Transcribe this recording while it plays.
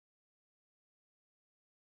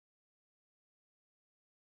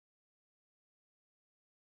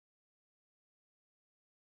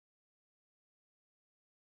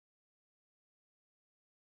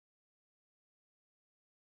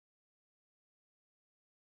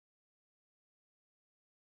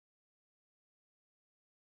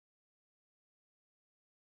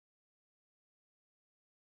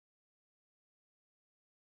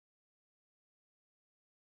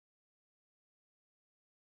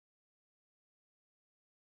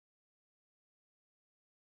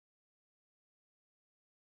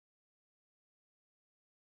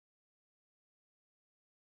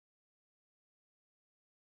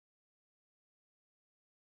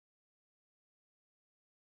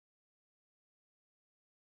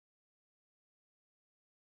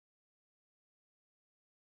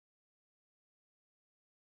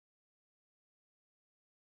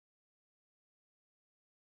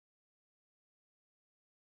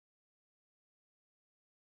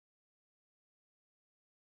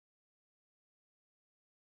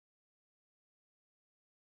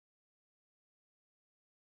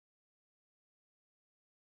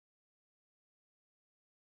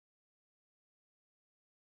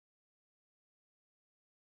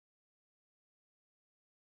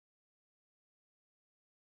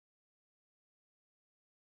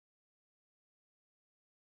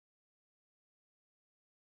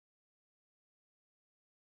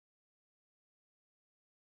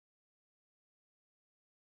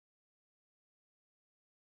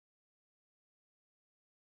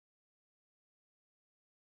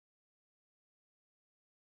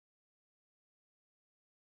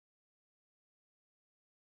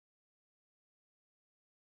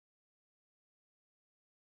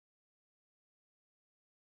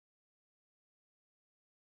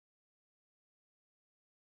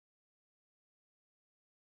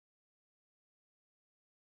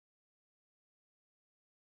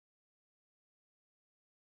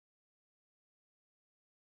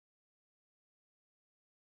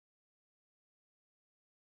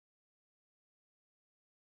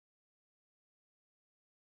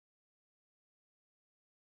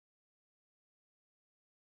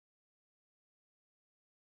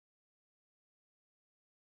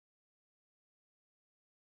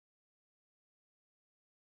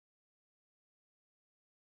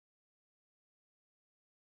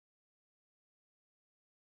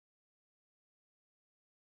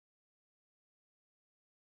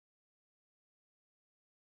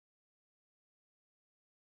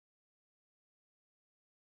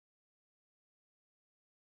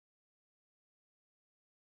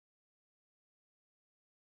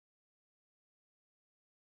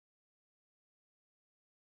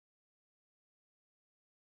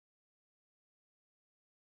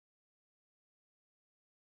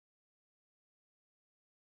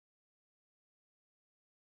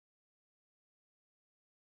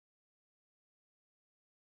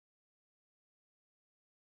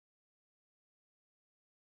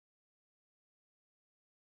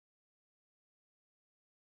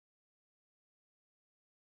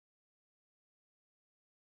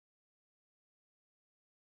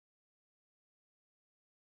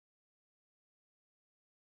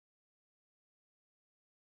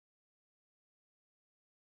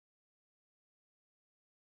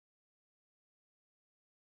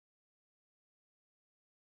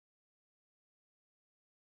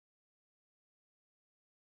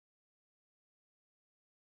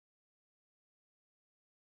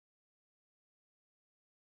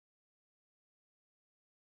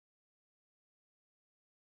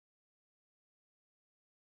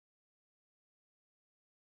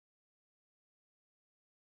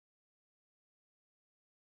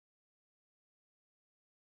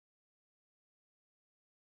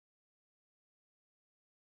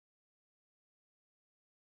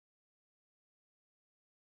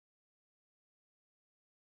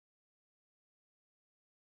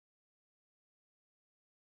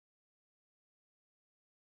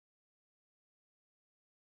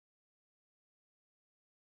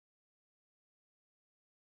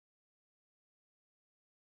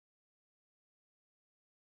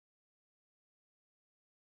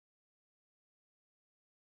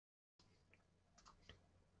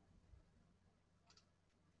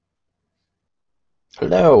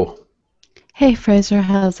Hello. Hey Fraser,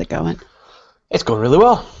 how's it going? It's going really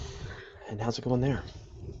well. And how's it going there?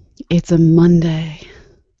 It's a Monday.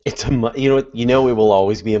 It's you know what? You know it will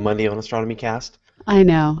always be a Monday on Astronomy Cast. I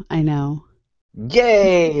know, I know.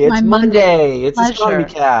 Yay! My It's Monday Monday. It's Astronomy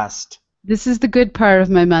pleasure. Cast. This is the good part of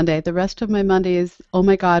my Monday. The rest of my Monday is, oh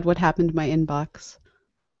my God, what happened to my inbox?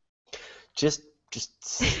 Just just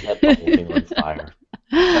set the whole thing on fire.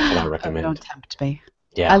 That's what I Oh, don't recommend. tempt me. I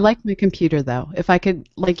Yeah, like my computer though. If I could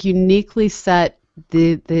like uniquely set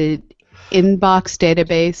the inbox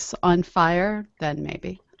database on fire, then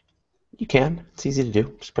maybe. you can. It's easy to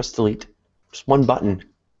do. Just press delete. Just one button.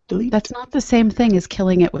 Delete. That's not the same thing as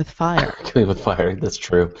killing it with fire. Killing with fire. That's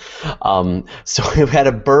true. So I had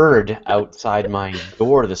a bird outside my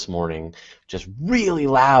door this morning, just really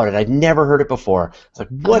loud, and I'd never heard it before. I was like,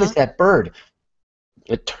 "What is Uh-huh. that bird?"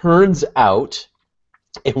 It turns out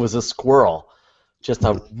it was a squirrel. Just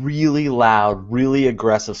a really loud, really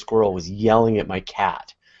aggressive squirrel was yelling at my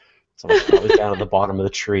cat. So my cat was down at the bottom of the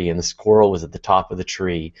tree, and the squirrel was at the top of the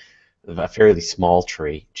tree, a fairly small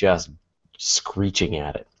tree, just screeching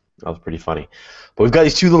at it. That was pretty funny. But we've got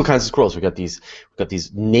these two little kinds of squirrels. We've got these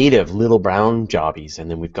native little brown jobbies, and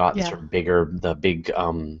then we've got the Yeah. sort of bigger, the big,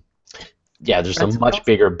 yeah, there's a Red much squirrels?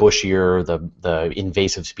 bigger, bushier, the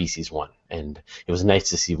invasive species one, and it was nice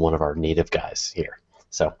to see one of our native guys here.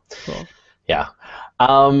 So Cool. yeah,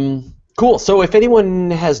 cool. So if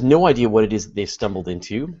anyone has no idea what it is that they've stumbled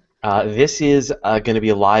into, this is going to be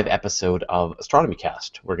a live episode of Astronomy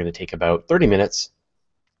Cast. We're going to take about 30 minutes,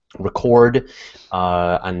 record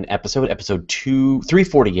an episode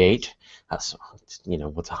 348. So,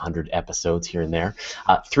 what's 100 episodes here and there?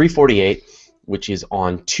 348, which is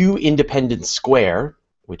on 2 Independence Square,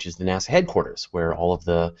 which is the NASA headquarters, where all of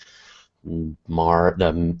the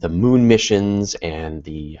the moon missions and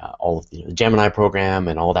the all of the Gemini program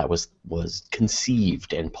and all that was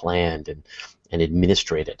conceived and planned and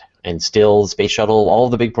administrated. And still, Space Shuttle, all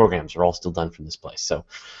of the big programs are all still done from this place. So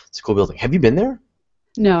it's a cool building. Have you been there?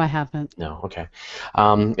 No, I haven't. No, okay.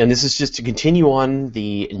 And this is just to continue on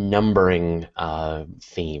the numbering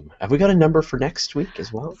theme. Have we got a number for next week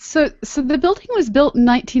as well? So the building was built in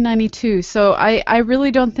 1992, so I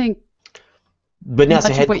really don't think But NASA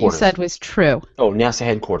much of what you headquarters. said was true. Oh, NASA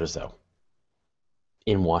headquarters, though,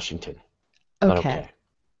 in Washington. But Okay.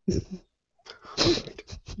 okay.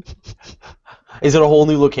 Is it a whole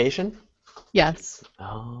new location? Yes.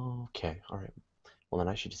 Oh, okay. All right. Well, then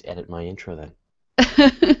I should just edit my intro then.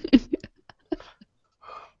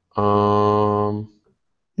 Um,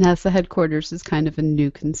 NASA headquarters is kind of a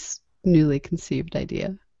newly conceived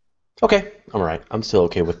idea. okay. I'm all right. I'm still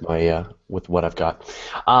okay with my with what I've got.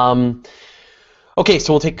 Um, okay,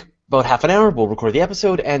 so we'll take about half an hour. We'll record the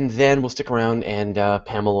episode, and then we'll stick around, and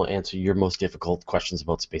Pamela will answer your most difficult questions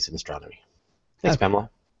about space and astronomy. Thanks, Okay. Pamela.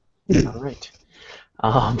 All right.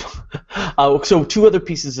 Um, so two other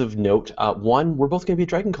pieces of note. One, we're both going to be at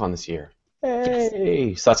Dragon Con this year. Yes.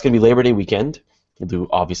 Hey, so that's going to be Labor Day weekend. We'll do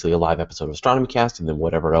obviously a live episode of Astronomy Cast, and then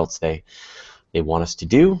whatever else they want us to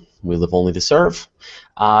do. We live only to serve.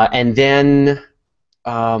 And then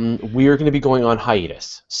we're going to be going on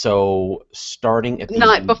hiatus. So starting at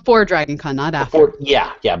Not the before Dragon Con, not after. before,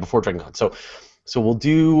 yeah, before Dragon Con. So we'll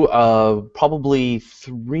do probably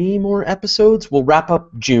 3 more episodes. We'll wrap up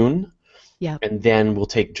June, Yeah. and then we'll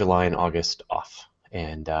take July and August off.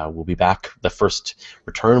 And we'll be back. The first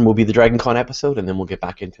return will be the Dragon Con episode, and then we'll get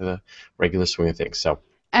back into the regular swing of things. So,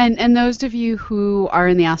 And those of you who are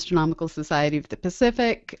in the Astronomical Society of the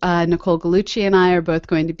Pacific, Nicole Gallucci and I are both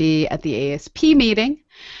going to be at the ASP meeting.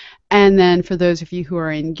 And then for those of you who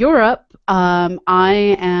are in Europe,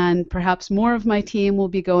 I and perhaps more of my team will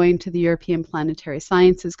be going to the European Planetary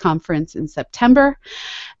Sciences Conference in September.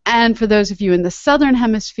 And for those of you in the Southern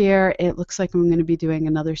Hemisphere, it looks like I'm going to be doing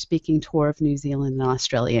another speaking tour of New Zealand and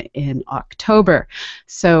Australia in October.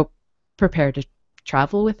 So prepare to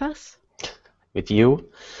travel with us. with you,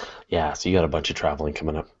 yeah, so you got a bunch of traveling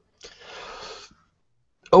coming up.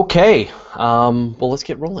 Okay, well, let's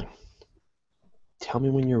get rolling. Tell me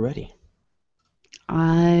when you're ready.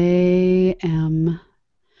 I am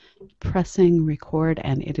pressing record,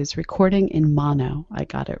 and it is recording in mono. I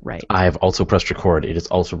got it right. I have also pressed record. It is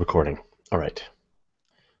also recording. All right.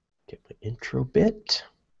 Get my intro bit.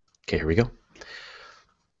 Okay, here we go.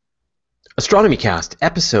 Astronomy Cast,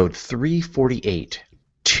 episode 348,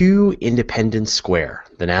 2 Independence Square,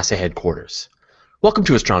 the NASA headquarters. Welcome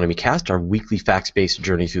to Astronomy Cast, our weekly facts-based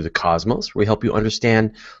journey through the cosmos, where we help you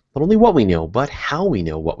understand not only what we know, but how we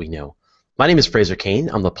know what we know. My name is Fraser Kane.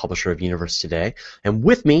 I'm the publisher of Universe Today, and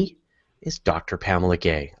with me is Dr. Pamela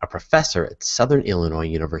Gay, a professor at Southern Illinois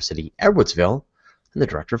University, Edwardsville, and the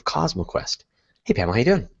director of CosmoQuest. Hey Pamela, how you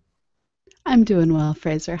doing? I'm doing well,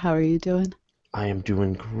 Fraser. How are you doing? I am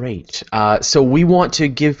doing great. So we want to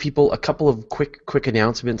give people a couple of quick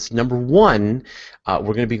announcements. Number one, we're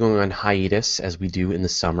going to be going on hiatus as we do in the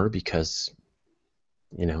summer because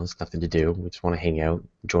there's nothing to do. We just want to hang out,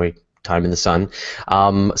 enjoy time in the sun.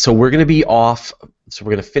 So we're going to be off. So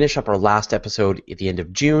we're going to finish up our last episode at the end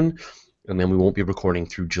of June, and then we won't be recording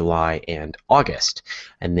through July and August.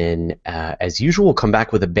 And then, as usual, we'll come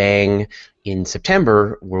back with a bang in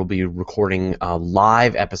September. We'll be recording a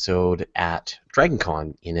live episode at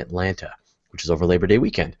DragonCon in Atlanta, which is over Labor Day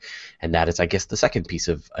weekend. And that is, I guess, the second piece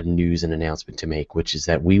of a news and announcement to make, which is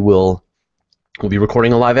that we'll be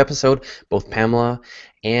recording a live episode. Both Pamela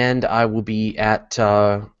and I will be at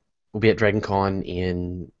DragonCon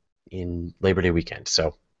in Labor Day weekend.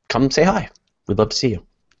 So come say hi. We'd love to see you.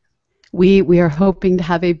 We are hoping to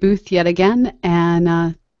have a booth yet again,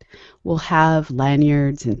 and we'll have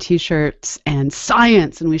lanyards and T-shirts and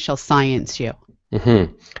science, and we shall science you.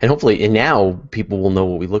 Mm-hmm. And hopefully, and now people will know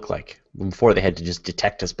what we look like. Before they had to just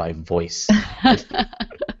detect us by voice. And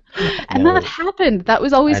No, that happened. That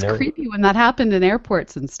was I always know. creepy when that happened in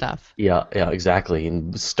airports and stuff. Yeah, exactly.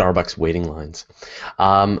 In Starbucks waiting lines.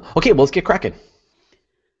 Okay, well, let's get cracking.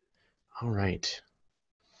 All right.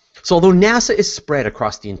 So although NASA is spread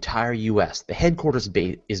across the entire U.S., the headquarters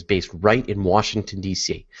is based right in Washington,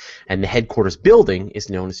 D.C., and the headquarters building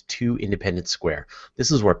is known as 2 Independence Square.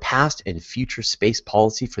 This is where past and future space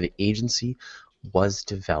policy for the agency was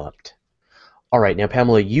developed. All right, now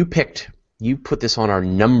Pamela, you put this on our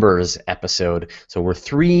numbers episode, so we're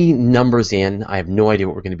 3 numbers in. I have no idea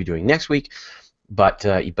what we're going to be doing next week, but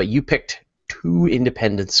you picked 2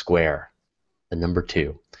 Independence Square, the number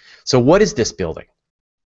 2. So what is this building?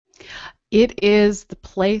 It is the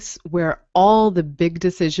place where all the big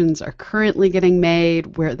decisions are currently getting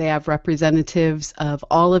made, where they have representatives of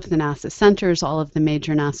all of the NASA centers, all of the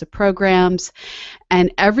major NASA programs,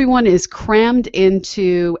 and everyone is crammed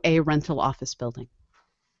into a rental office building.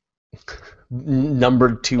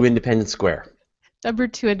 Number 2 Independence Square. Number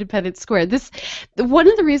 2 Independence Square. One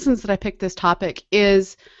of the reasons that I picked this topic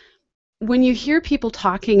is when you hear people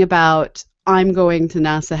talking about I'm going to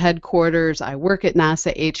NASA headquarters, I work at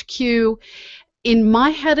NASA HQ, in my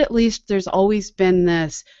head at least, there's always been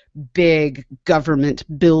this big government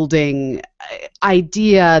building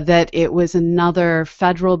idea that it was another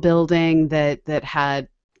federal building that had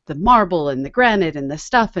the marble and the granite and the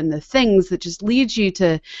stuff and the things that just leads you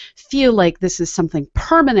to feel like this is something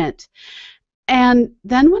permanent. And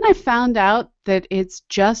then when I found out that it's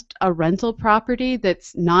just a rental property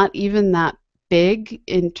that's not even that big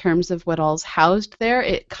in terms of what all's housed there,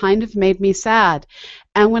 it kind of made me sad.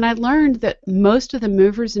 And when I learned that most of the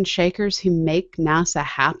movers and shakers who make NASA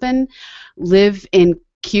happen live in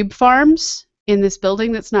cube farms in this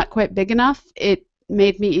building that's not quite big enough, it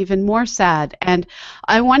made me even more sad. And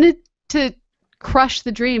I wanted to crush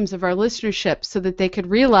the dreams of our listenership so that they could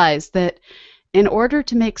realize that in order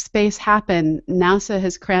to make space happen, NASA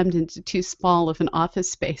has crammed into too small of an office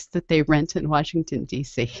space that they rent in Washington,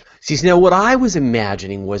 D.C. See, now what I was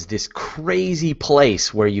imagining was this crazy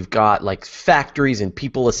place where you've got like factories and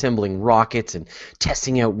people assembling rockets and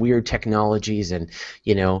testing out weird technologies, and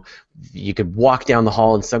you could walk down the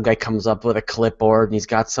hall and some guy comes up with a clipboard and he's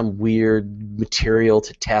got some weird material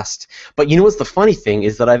to test. But you know what's the funny thing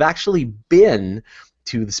is that I've actually been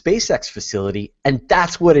to the SpaceX facility, and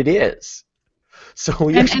that's what it is. So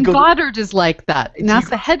we actually And go. Goddard is like that.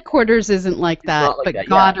 NASA headquarters isn't like that, not like but that, yeah.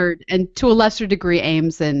 Goddard, and to a lesser degree,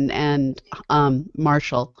 Ames and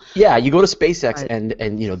Marshall. Yeah, you go to SpaceX Right.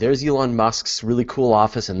 and there's Elon Musk's really cool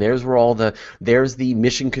office, and there's where there's the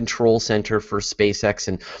mission control center for SpaceX,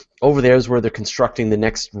 and over there's where they're constructing the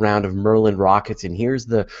next round of Merlin rockets, and here's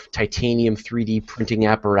the titanium 3D printing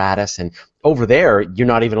apparatus, and over there you're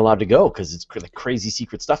not even allowed to go because it's like crazy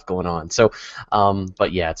secret stuff going on. So,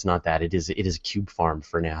 but yeah, it's not that. It is a cube farm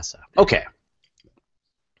for NASA. Okay,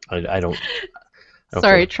 I don't.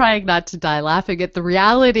 Sorry, Okay. trying not to die laughing at the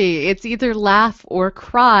reality. It's either laugh or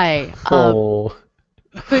cry. Oh.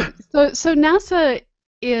 But so NASA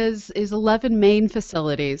is 11 main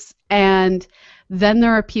facilities, and then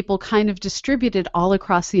there are people kind of distributed all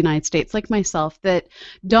across the United States, like myself, that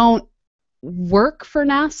don't work for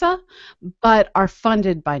NASA, but are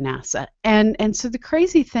funded by NASA. And so the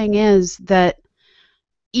crazy thing is that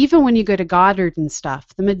even when you go to Goddard and stuff,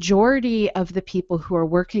 the majority of the people who are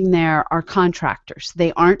working there are contractors.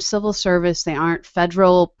 They aren't civil service, they aren't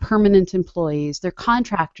federal permanent employees. They're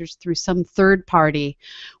contractors through some third party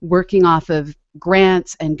working off of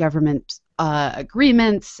grants and government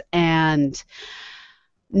agreements. And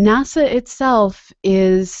NASA itself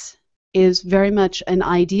is very much an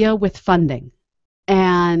idea with funding.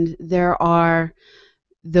 And there are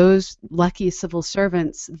those lucky civil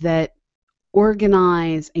servants that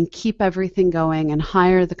organize and keep everything going and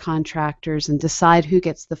hire the contractors and decide who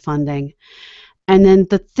gets the funding. And then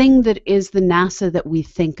the thing that is the NASA that we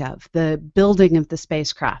think of, the building of the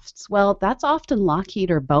spacecrafts, well, that's often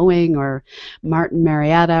Lockheed or Boeing or Martin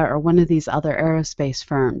Marietta or one of these other aerospace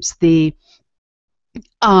firms.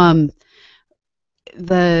 Um,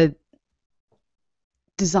 the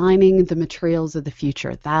designing the materials of the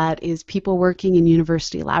future, that is people working in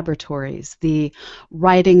university laboratories. The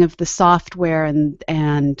writing of the software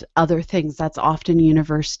and other things, that's often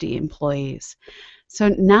university employees. So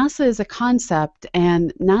NASA is a concept,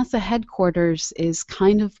 and NASA headquarters is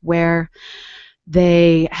kind of where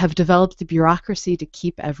they have developed the bureaucracy to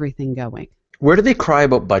keep everything going. Where do they cry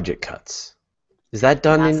about budget cuts? Is that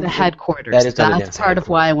done NASA in that headquarters. is done at That's NASA part of headquarters?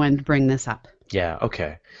 why I wanted to bring this up. Yeah.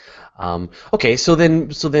 Okay. Okay. So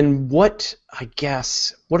then, what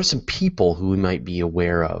are some people who we might be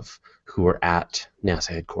aware of who are at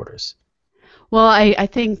NASA headquarters? Well, I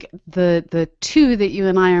think the two that you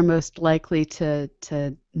and I are most likely to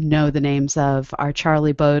know the names of are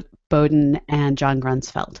Charlie Bowden and John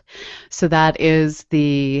Grunsfeld. So that is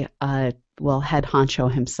the head honcho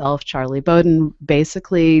himself, Charlie Bowden.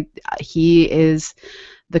 Basically, he is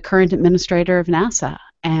the current administrator of NASA,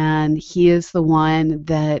 and he is the one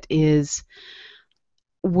that is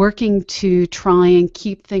working to try and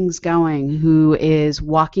keep things going, who is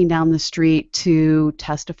walking down the street to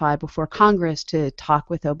testify before Congress, to talk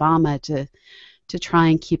with Obama, to try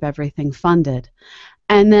and keep everything funded.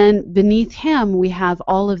 And then beneath him, we have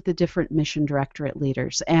all of the different mission directorate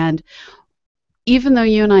leaders. And even though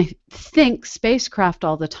you and I think spacecraft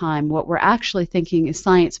all the time, what we're actually thinking is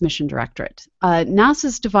science mission directorate.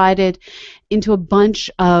 NASA's divided into a bunch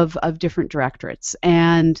of different directorates.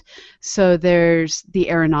 And so there's the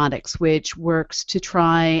aeronautics, which works to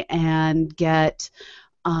try and get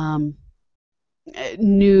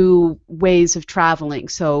new ways of traveling.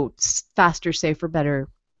 So faster, safer, better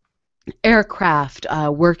aircraft,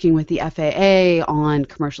 working with the FAA on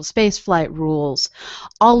commercial spaceflight rules,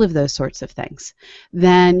 all of those sorts of things.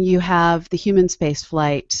 Then you have the Human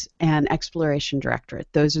Spaceflight and Exploration Directorate.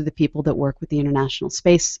 Those are the people that work with the International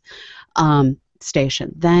Space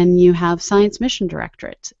Station. Then you have Science Mission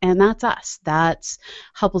Directorate, and that's us. That's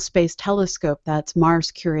Hubble Space Telescope, that's Mars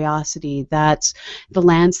Curiosity, that's the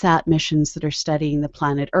Landsat missions that are studying the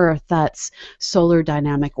planet Earth, that's Solar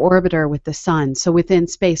Dynamic Orbiter with the Sun. So within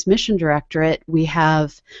Space Mission Directorate, we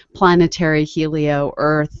have planetary, helio,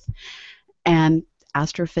 Earth, and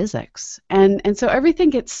astrophysics. And so everything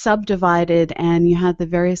gets subdivided, and you have the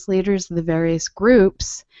various leaders of the various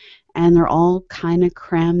groups, and they're all kind of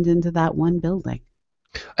crammed into that one building.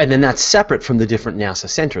 And then that's separate from the different NASA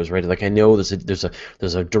centers, right? Like I know there's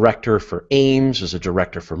a director for Ames, there's a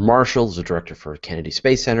director for Marshall, there's a director for Kennedy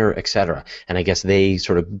Space Center, et cetera. And I guess they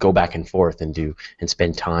sort of go back and forth and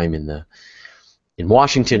spend time in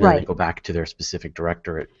Washington, Right. And then go back to their specific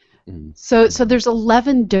directorate. So there's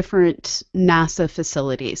 11 different NASA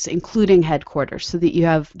facilities, including headquarters, so that you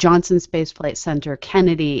have Johnson Space Flight Center,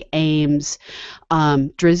 Kennedy, Ames,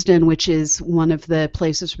 Dresden, which is one of the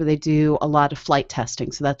places where they do a lot of flight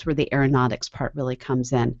testing, so that's where the aeronautics part really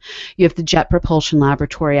comes in. You have the Jet Propulsion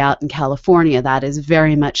Laboratory out in California. That is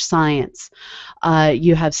very much science.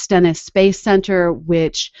 You have Stennis Space Center,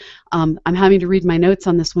 which I'm having to read my notes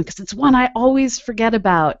on this one because it's one I always forget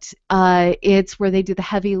about. It's where they do the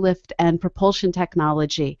heavy lift and propulsion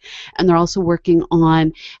technology, and they're also working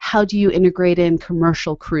on how do you integrate in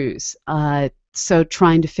commercial crews. So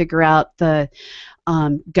trying to figure out the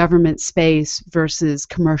government space versus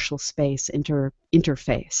commercial space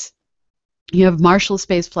interface. You have Marshall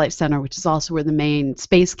Space Flight Center, which is also where the main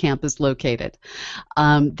space camp is located.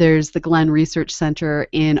 There's the Glenn Research Center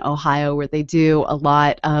in Ohio, where they do a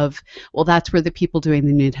lot of, well, that's where the people doing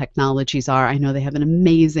the new technologies are. I know they have an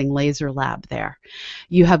amazing laser lab there.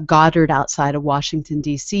 You have Goddard outside of Washington,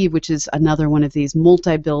 D.C., which is another one of these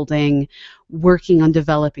multi-building, working on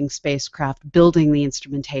developing spacecraft, building the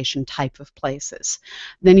instrumentation type of places.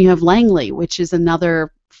 Then you have Langley, which is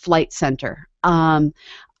another flight center.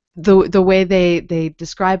 The way they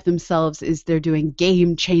describe themselves is they're doing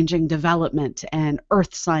game-changing development and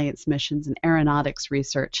earth science missions and aeronautics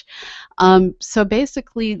research. So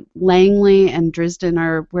basically, Langley and Dresden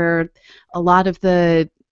are where a lot of the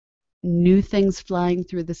new things flying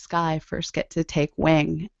through the sky first get to take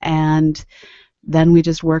wing, and then we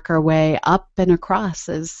just work our way up and across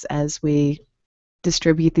as we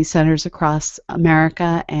distribute these centers across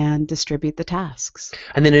America and distribute the tasks.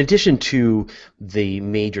 And then in addition to the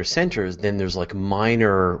major centers, then there's like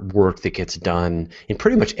minor work that gets done in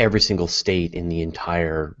pretty much every single state in the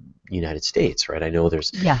entire United States, right? I know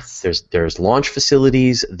there's Yes. there's there's launch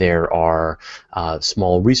facilities, there are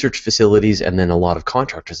small research facilities, and then a lot of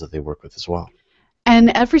contractors that they work with as well.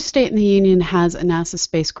 And every state in the union has a NASA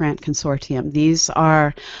Space Grant Consortium. These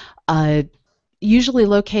are uh, usually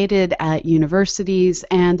located at universities,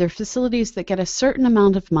 and they're facilities that get a certain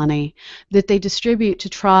amount of money that they distribute to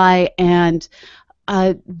try and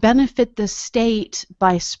benefit the state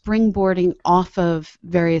by springboarding off of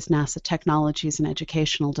various NASA technologies and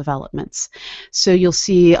educational developments. So you'll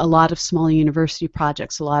see a lot of small university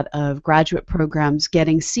projects, a lot of graduate programs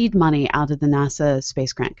getting seed money out of the NASA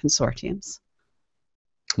Space Grant Consortiums.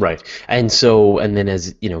 Right. And so, and then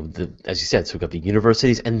as you know, as you said, so we've got the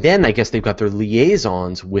universities, and then I guess they've got their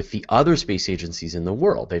liaisons with the other space agencies in the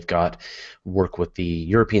world. They've got work with the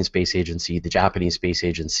European Space Agency, the Japanese Space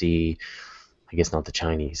Agency, I guess not the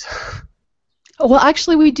Chinese. Well,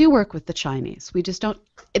 actually, we do work with the Chinese. We just don't.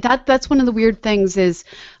 That's one of the weird things is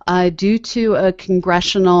due to a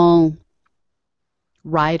congressional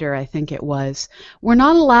rider, I think it was, we're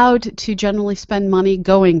not allowed to generally spend money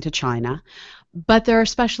going to China. But there are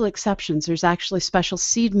special exceptions. There's actually special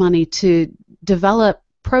seed money to develop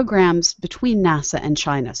programs between NASA and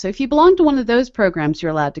China. So if you belong to one of those programs,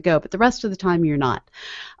 you're allowed to go, but the rest of the time you're not.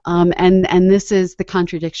 And this is the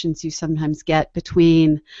contradictions you sometimes get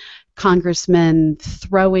between congressmen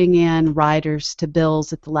throwing in riders to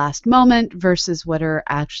bills at the last moment versus what are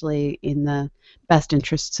actually in the best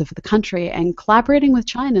interests of the country. And collaborating with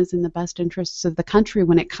China is in the best interests of the country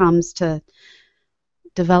when it comes to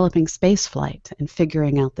developing space flight and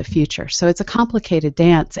figuring out the future. So it's a complicated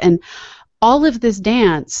dance, and all of this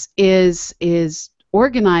dance is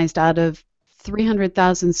organized out of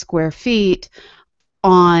 300,000 square feet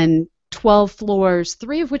on 12 floors,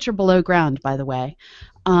 3 of which are below ground, by the way,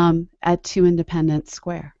 at 2 Independence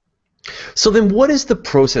Square. So then what is the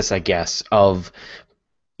process, I guess, of,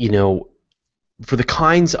 you know, for the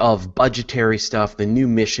kinds of budgetary stuff, the new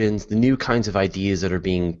missions, the new kinds of ideas that are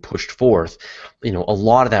being pushed forth, you know, a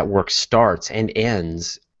lot of that work starts and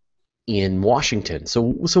ends in Washington. So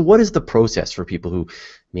what is the process for people who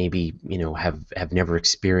maybe, you know, have never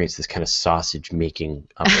experienced this kind of sausage making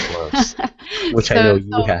up close, which I know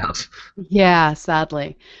you have. Yeah,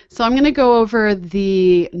 sadly. So I'm going to go over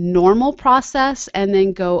the normal process and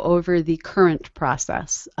then go over the current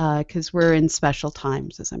process because we're in special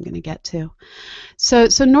times, as I'm going to get to. So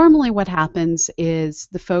normally what happens is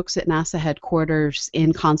the folks at NASA headquarters,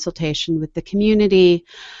 in consultation with the community,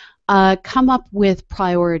 come up with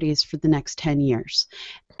priorities for the next 10 years.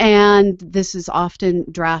 And this is often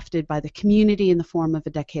drafted by the community in the form of a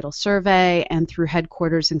decadal survey and through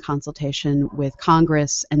headquarters in consultation with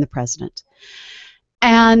Congress and the President.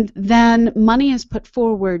 And then money is put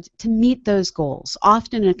forward to meet those goals,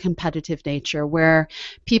 often in a competitive nature, where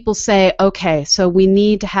people say, okay, so we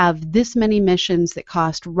need to have this many missions that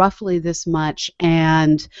cost roughly this much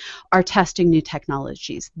and are testing new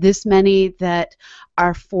technologies, this many that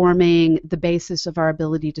are forming the basis of our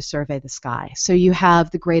ability to survey the sky. So you have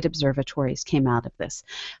the great observatories came out of this,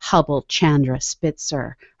 Hubble, Chandra,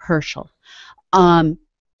 Spitzer, Herschel.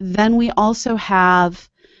 Then we also have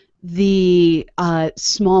the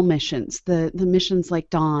small missions, the missions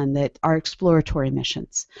like Dawn that are exploratory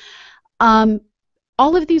missions. All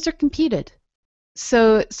of these are competed.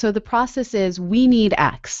 So the process is we need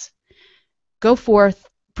X. Go forth,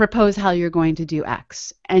 propose how you're going to do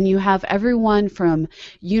X. And you have everyone from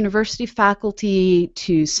university faculty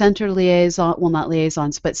to center liaison, well, not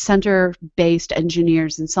liaisons, but center-based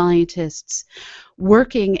engineers and scientists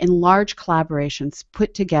working in large collaborations,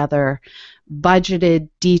 put together budgeted,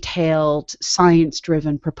 detailed,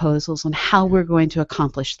 science-driven proposals on how we're going to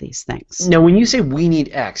accomplish these things. Now, when you say we need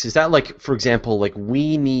X, is that like, for example, like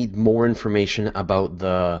we need more information about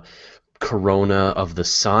the corona of the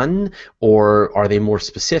sun, or are they more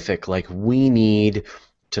specific, like we need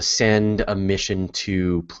to send a mission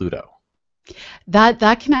to Pluto?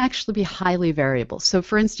 That can actually be highly variable. So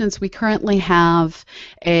for instance, we currently have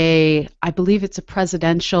I believe it's a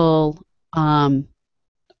presidential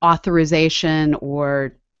authorization,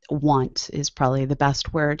 or want is probably the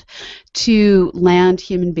best word, to land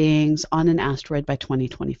human beings on an asteroid by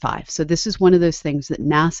 2025. So this is one of those things that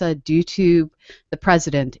NASA, due to the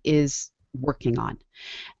president, is working on.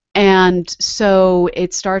 And so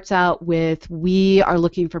it starts out with, we are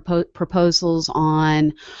looking for proposals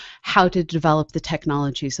on how to develop the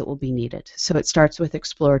technologies that will be needed. So it starts with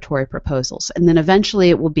exploratory proposals. And then eventually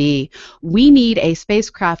it will be, we need a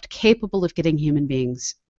spacecraft capable of getting human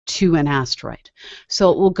beings to an asteroid.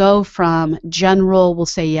 So it will go from general, we'll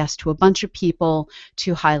say yes to a bunch of people,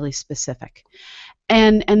 to highly specific.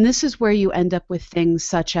 And this is where you end up with things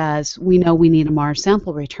such as, we know we need a Mars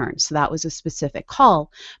sample return, so that was a specific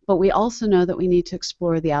call, but we also know that we need to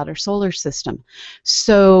explore the outer solar system.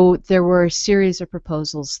 So there were a series of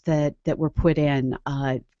proposals that were put in.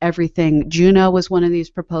 Everything, Juno was one of these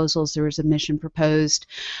proposals. There was a mission proposed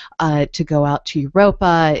to go out to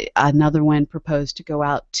Europa, another one proposed to go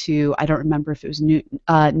out to, I don't remember if it was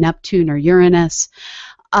Neptune or Uranus.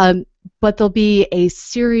 But there'll be a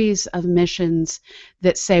series of missions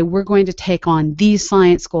that say, we're going to take on these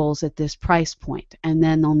science goals at this price point. And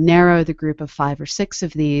then they'll narrow the group of 5 or 6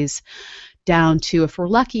 of these down to, if we're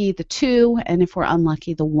lucky, the 2, and if we're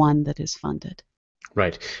unlucky, the 1 that is funded.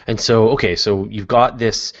 Right. And so, okay, so you've got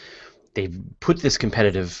this, they've put this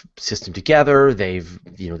competitive system together. They've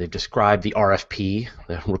described the RFP,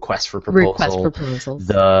 the request for proposal. Request proposals.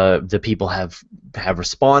 The people have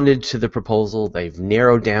responded to the proposal. They've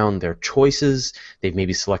narrowed down their choices. They've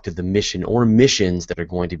maybe selected the mission or missions that are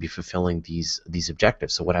going to be fulfilling these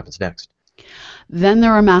objectives. So what happens next? Then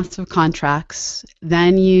there are massive contracts.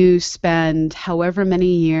 Then you spend however many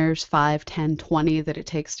years, 5, 10, 20, that it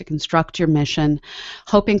takes to construct your mission,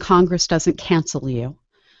 hoping Congress doesn't cancel you.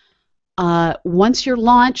 Once you're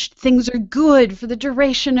launched, things are good for the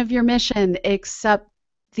duration of your mission, except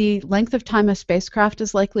the length of time a spacecraft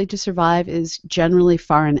is likely to survive is generally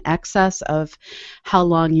far in excess of how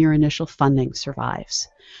long your initial funding survives.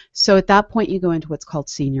 So at that point, you go into what's called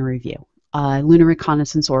senior review. Lunar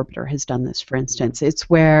Reconnaissance Orbiter has done this, for instance. It's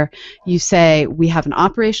where you say, we have an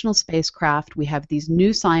operational spacecraft, we have these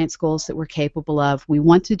new science goals that we're capable of, we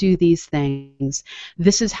want to do these things,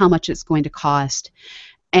 this is how much it's going to cost.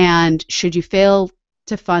 And should you fail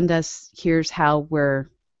to fund us, here's how we're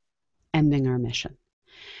ending our mission.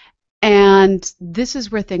 And this is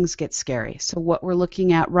where things get scary. So what we're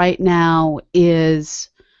looking at right now is,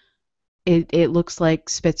 it looks like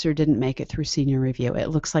Spitzer didn't make it through senior review.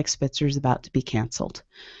 It looks like Spitzer's about to be canceled.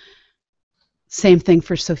 Same thing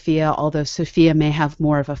for Sophia, although Sophia may have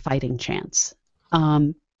more of a fighting chance.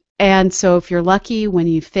 And so if you're lucky, when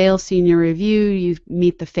you fail senior review, you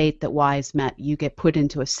meet the fate that WISE met. You get put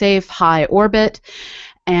into a safe, high orbit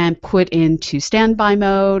and put into standby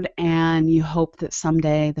mode, and you hope that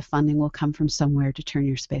someday the funding will come from somewhere to turn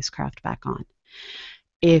your spacecraft back on.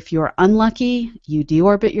 If you're unlucky, you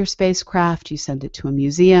deorbit your spacecraft, you send it to a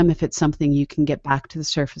museum if it's something you can get back to the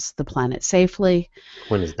surface of the planet safely.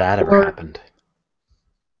 When has that ever happened?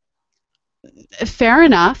 Fair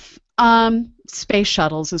enough. Space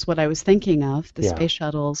shuttles is what I was thinking of. The space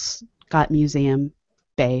shuttles got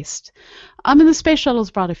museum-based. And the space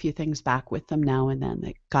shuttles brought a few things back with them now and then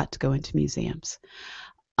that got to go into museums.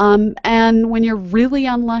 And when you're really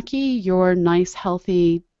unlucky, your nice,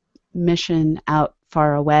 healthy mission out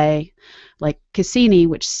far away, like Cassini,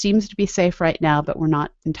 which seems to be safe right now, but we're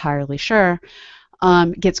not entirely sure,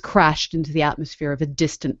 gets crashed into the atmosphere of a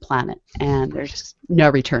distant planet, and there's no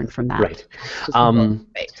return from that.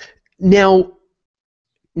 Right.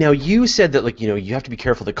 Now you said that, you have to be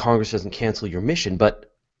careful that Congress doesn't cancel your mission, but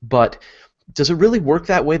does it really work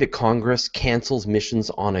that way, that Congress cancels missions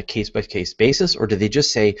on a case-by-case basis, or do they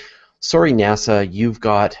just say, sorry NASA, you've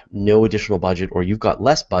got no additional budget, or you've got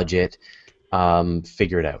less budget,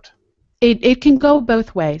 figure it out? It can go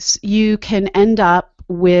both ways. You can end up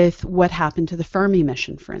with what happened to the Fermi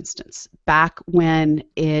mission, for instance, back when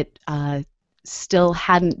it still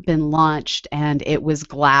hadn't been launched and it was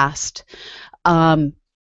glassed. The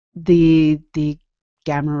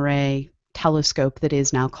gamma ray telescope that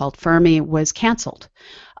is now called Fermi was canceled.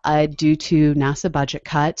 Due to NASA budget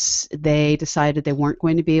cuts, they decided they weren't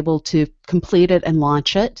going to be able to complete it and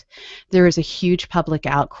launch it. There was a huge public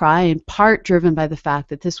outcry, in part driven by the fact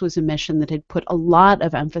that this was a mission that had put a lot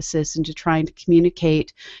of emphasis into trying to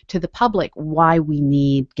communicate to the public why we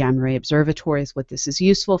need gamma ray observatories, what this is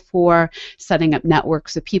useful for, setting up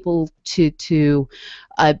networks of people to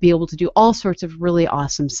be able to do all sorts of really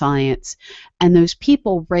awesome science. And those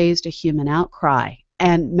people raised a human outcry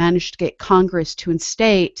and managed to get Congress to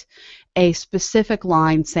instate a specific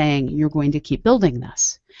line saying, you're going to keep building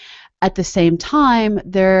this. At the same time,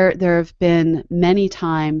 there have been many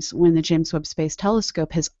times when the James Webb Space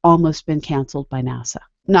Telescope has almost been canceled by NASA.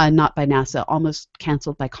 No, not by NASA, almost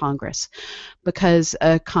canceled by Congress, because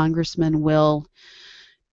a congressman will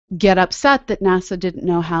get upset that NASA didn't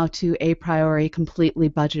know how to a priori completely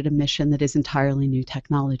budget a mission that is entirely new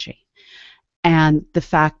technology. And the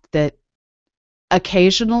fact that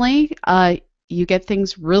occasionally you get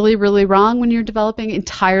things really, really wrong when you're developing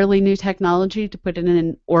entirely new technology to put it in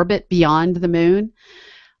an orbit beyond the moon.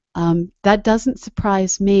 That doesn't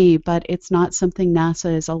surprise me, but it's not something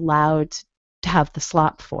NASA is allowed to have the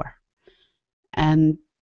slop for. And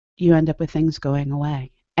you end up with things going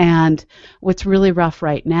away. And what's really rough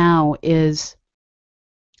right now is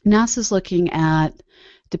NASA's looking at,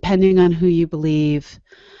 depending on who you believe,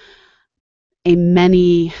 a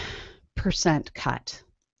many percent cut.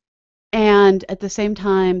 And at the same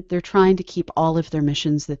time, they're trying to keep all of their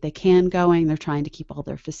missions that they can going. They're trying to keep all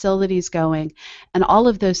their facilities going. And all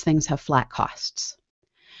of those things have flat costs.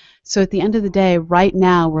 So at the end of the day, right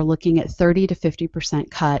now, we're looking at 30 to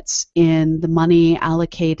 50% cuts in the money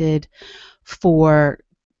allocated for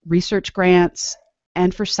research grants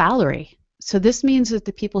and for salary. So this means that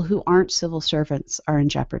the people who aren't civil servants are in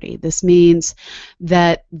jeopardy. This means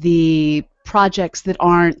that the projects that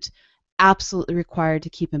aren't absolutely required to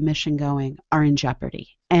keep a mission going are in jeopardy.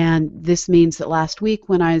 And this means that last week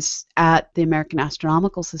when I was at the American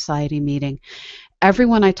Astronomical Society meeting,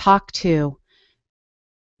 everyone I talked to,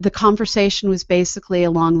 the conversation was basically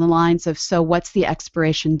along the lines of, so what's the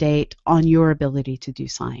expiration date on your ability to do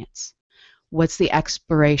science? What's the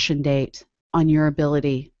expiration date on your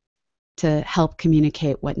ability to help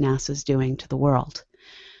communicate what NASA's doing to the world?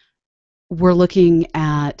 We're looking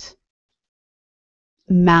at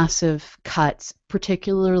massive cuts,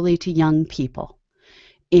 particularly to young people,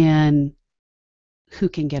 in who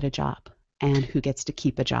can get a job and who gets to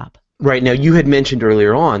keep a job. Right. Now, you had mentioned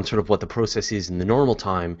earlier on sort of what the process is in the normal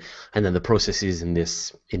time, and then the process is in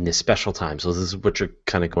this special time. So this is what you're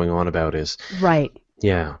kind of going on about is right.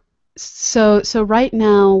 Yeah. So right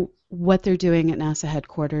now, what they're doing at NASA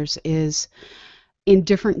headquarters is in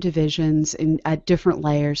different divisions, at different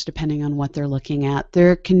layers, depending on what they're looking at.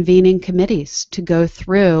 They're convening committees to go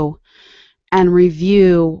through and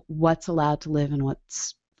review what's allowed to live and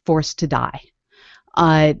what's forced to die.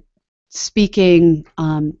 Speaking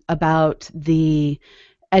about the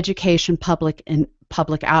education, public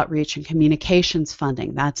outreach and communications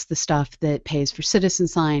funding. That's the stuff that pays for citizen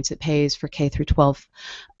science. It pays for K through 12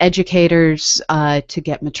 educators to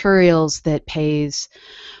get materials, that pays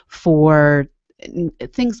for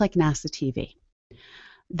things like NASA TV.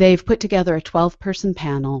 They've put together a 12-person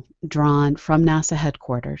panel drawn from NASA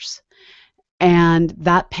headquarters. And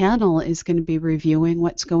that panel is going to be reviewing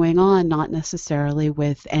what's going on, not necessarily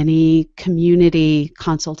with any community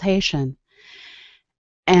consultation,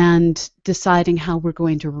 and deciding how we're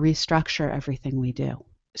going to restructure everything we do.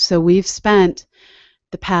 So we've spent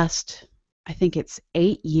the past, I think it's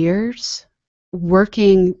 8 years,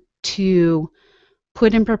 working to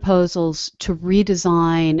put in proposals to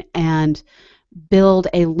redesign and build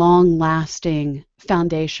a long-lasting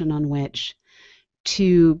foundation on which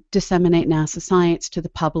to disseminate NASA science to the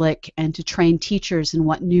public and to train teachers in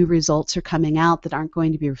what new results are coming out that aren't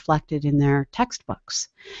going to be reflected in their textbooks.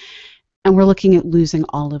 And we're looking at losing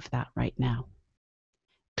all of that right now.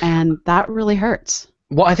 And that really hurts.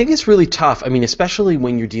 Well, I think it's really tough. I mean, especially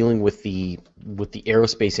when you're dealing with the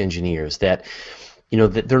aerospace engineers, that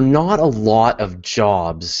that there are not a lot of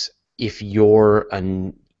jobs if you're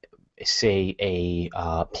say a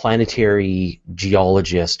planetary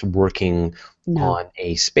geologist working on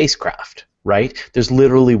a spacecraft, right? There's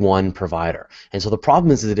literally one provider. And so the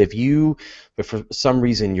problem is that if for some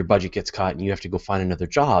reason your budget gets cut and you have to go find another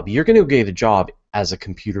job, you're going to get a job as a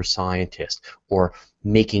computer scientist or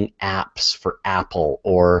making apps for Apple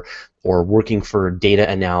or working for data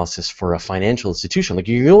analysis for a financial institution. Like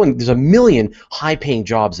there's a million high-paying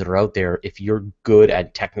jobs that are out there if you're good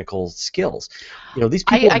at technical skills. These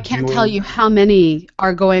people. I can't tell you how many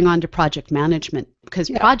are going on to project management, because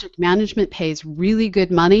project management pays really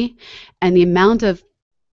good money, and the amount of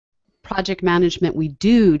project management we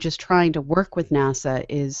do just trying to work with NASA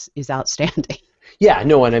is outstanding. Yeah,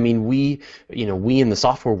 no, and I mean we in the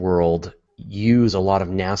software world use a lot of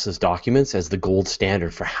NASA's documents as the gold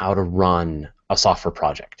standard for how to run a software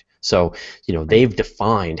project. So, they've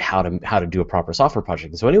defined how to do a proper software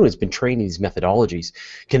project. And so anyone who's been trained in these methodologies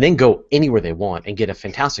can then go anywhere they want and get a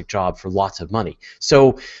fantastic job for lots of money.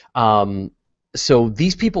 So, so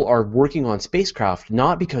these people are working on spacecraft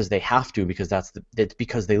not because they have to, because that's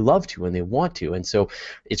because they love to and they want to. And so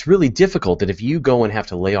it's really difficult that if you go and have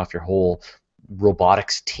to lay off your whole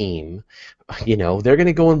robotics team, they're going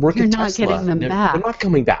to go and work You're at not getting Tesla. them They're not back.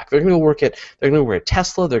 coming back. They're going to work at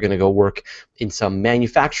Tesla. They're going to go work in some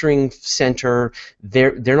manufacturing center.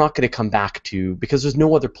 They're not going to come back to, because there's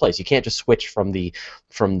no other place. You can't just switch from the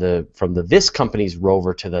this company's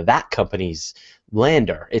rover to the that company's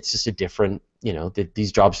lander. It's just a different,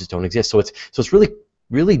 these jobs just don't exist. So it's really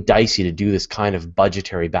really dicey to do this kind of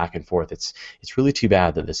budgetary back and forth. It's really too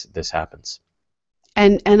bad that this happens.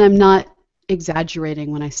 And I'm not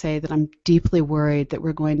exaggerating when I say that I'm deeply worried that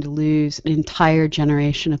we're going to lose an entire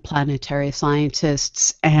generation of planetary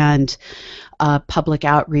scientists and public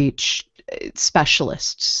outreach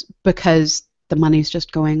specialists because the money's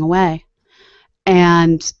just going away.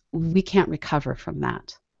 And we can't recover from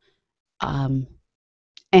that. Um,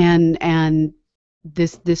 and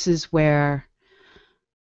this is where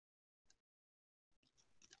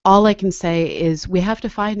all I can say is we have to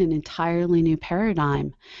find an entirely new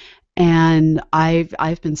paradigm. And I've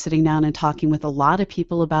been sitting down and talking with a lot of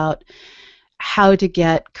people about how to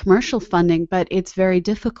get commercial funding, but it's very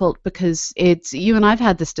difficult because it's, you and I've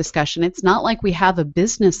had this discussion. It's not like we have a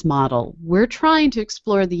business model. We're trying to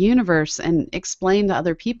explore the universe and explain to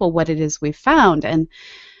other people what it is we've found, and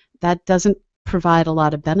that doesn't provide a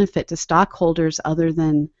lot of benefit to stockholders other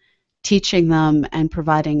than teaching them and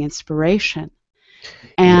providing inspiration.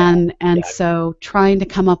 Yeah, And yeah. so trying to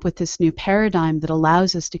come up with this new paradigm that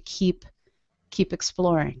allows us to keep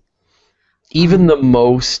exploring. Even Um, the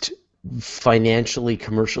most financially,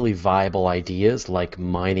 commercially viable ideas like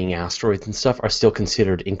mining asteroids and stuff are still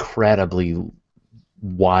considered incredibly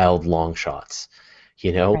wild long shots.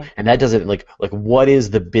 right. And that doesn't like what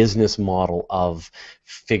is the business model of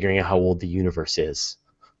figuring out how old the universe is?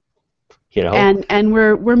 You know? And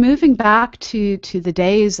we're moving back to the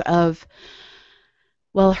days of,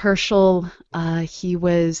 well, Herschel, he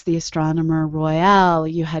was the astronomer royal.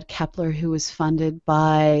 You had Kepler, who was funded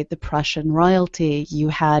by the Prussian royalty. You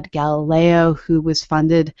had Galileo, who was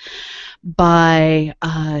funded by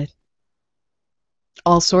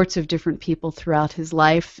all sorts of different people throughout his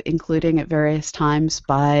life, including at various times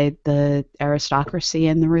by the aristocracy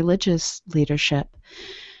and the religious leadership.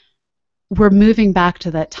 We're moving back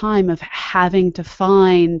to that time of having to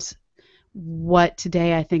find what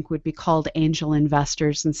today I think would be called angel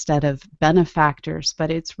investors instead of benefactors, but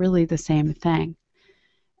it's really the same thing.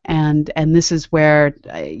 And this is where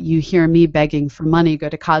you hear me begging for money. Go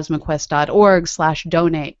to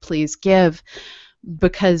cosmoquest.org/donate. Please give,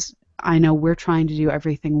 because I know we're trying to do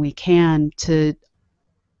everything we can to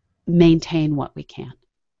maintain what we can.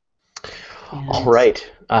 All And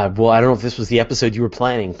right. Well, I don't know if this was the episode you were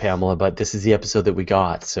planning, Pamela, but this is the episode that we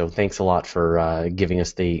got. So thanks a lot for giving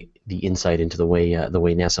us the insight into the way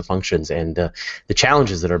NASA functions and the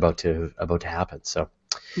challenges that are about to happen. So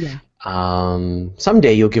yeah,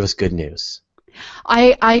 someday you'll give us good news.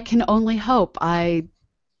 I can only hope. I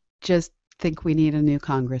just think we need a new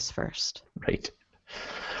Congress first. Right.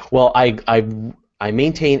 Well, I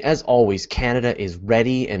maintain, as always, Canada is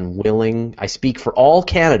ready and willing. I speak for all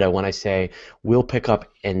Canada when I say we'll pick up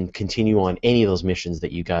and continue on any of those missions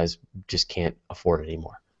that you guys just can't afford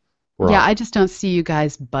anymore. We're Yeah, on. I just don't see you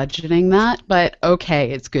guys budgeting that, but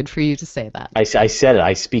okay, it's good for you to say that. I said it.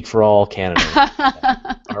 I speak for all Canada when I say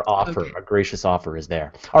that. Our offer, Okay, our gracious offer is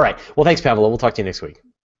there. All right. Well, thanks, Pamela. We'll talk to you next week.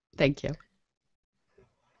 thank you.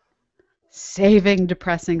 Saving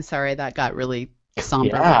depressing. Sorry, that got really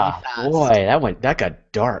somber really Yeah, boy, fast. that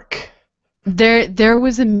got dark. There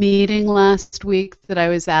was a meeting last week that I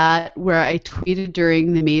was at where I tweeted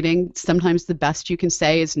during the meeting. Sometimes the best you can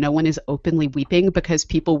say is no one is openly weeping because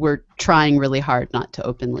people were trying really hard not to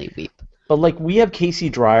openly weep. But like we have Casey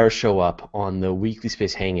Dreyer show up on the Weekly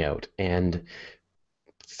Space Hangout, and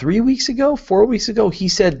 3 weeks ago, 4 weeks ago, he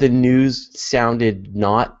said the news sounded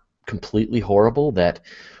not completely horrible. That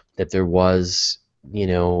there was,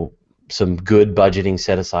 some good budgeting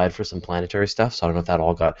set aside for some planetary stuff. So I don't know if that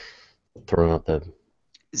all got thrown out the.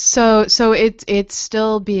 So it's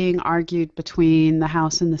still being argued between the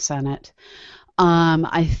House and the Senate.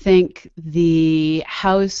 I think the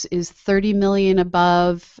House is 30 million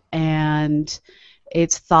above, and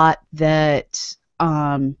it's thought that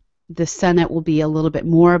the Senate will be a little bit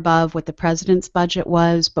more above what the president's budget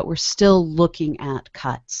was, but we're still looking at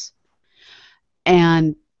cuts.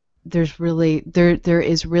 And there is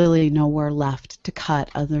really nowhere left to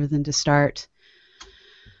cut other than to start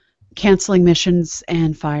canceling missions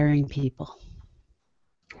and firing people.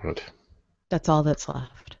 Right. That's all that's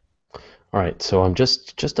left. All right, so I'm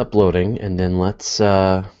just uploading, and then let's.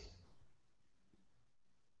 Where's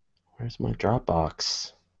my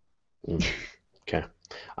Dropbox? Okay.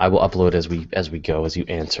 I will upload as we go. As you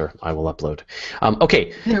answer, I will upload.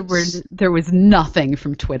 Okay. There was nothing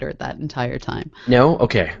from Twitter that entire time. No.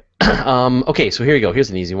 Okay. Okay. So here you go. Here's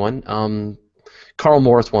an easy one. Carl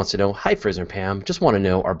Morris wants to know. Hi, Fraser and Pam. Just want to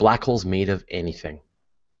know: are black holes made of anything?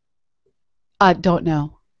 Don't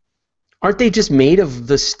know. Aren't they just made of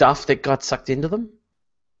the stuff that got sucked into them?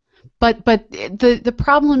 But the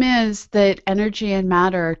problem is that energy and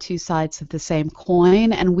matter are two sides of the same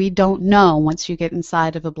coin, and we don't know once you get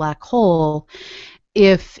inside of a black hole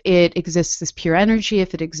if it exists as pure energy,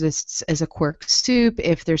 if it exists as a quark soup,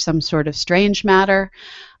 if there's some sort of strange matter.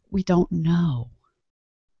 We don't know.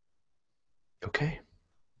 Okay.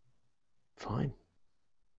 Fine.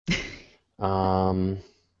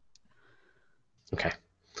 Okay.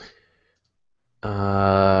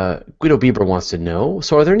 Guido Bieber wants to know,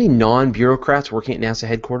 so are there any non-bureaucrats working at NASA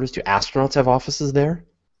headquarters? Do astronauts have offices there?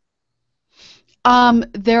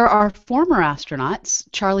 There are former astronauts.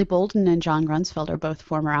 Charlie Bolden and John Grunsfeld are both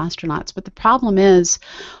former astronauts. But the problem is,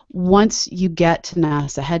 once you get to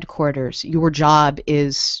NASA headquarters, your job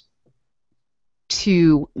is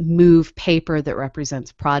to move paper that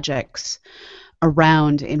represents projects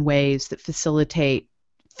around in ways that facilitate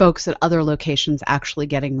folks at other locations actually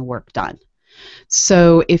getting the work done.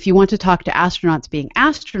 So if you want to talk to astronauts being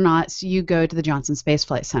astronauts, you go to the Johnson Space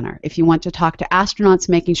Flight Center. If you want to talk to astronauts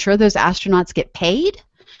making sure those astronauts get paid,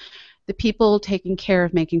 the people taking care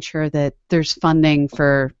of making sure that there's funding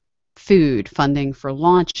for food, funding for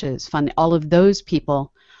launches, all of those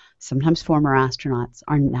people, sometimes former astronauts,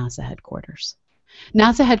 are NASA headquarters.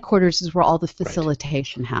 NASA headquarters is where all the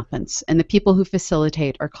facilitation happens, and the people who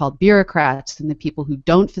facilitate are called bureaucrats, and the people who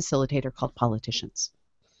don't facilitate are called politicians.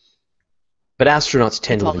 But astronauts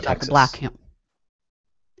tend to live in Texas.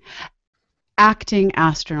 Acting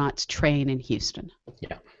astronauts train in Houston.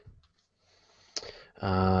 Yeah.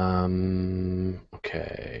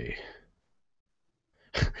 Okay.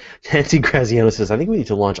 Nancy Graziano says, I think we need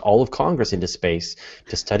to launch all of Congress into space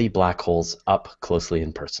to study black holes up closely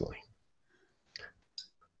and personally.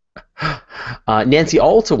 Nancy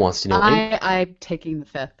also wants to know... I'm taking the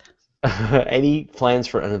fifth. Any plans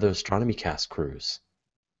for another Astronomy Cast cruise?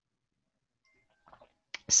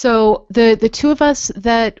 So the two of us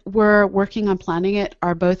that were working on planning it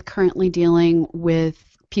are both currently dealing with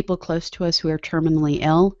people close to us who are terminally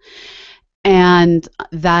ill, and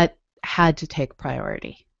that had to take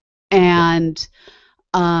priority. And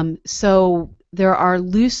so there are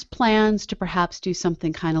loose plans to perhaps do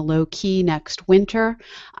something kind of low-key next winter.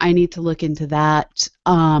 I need to look into that.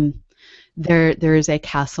 There is a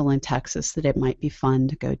castle in Texas that it might be fun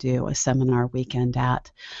to go do a seminar weekend at.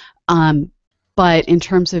 But in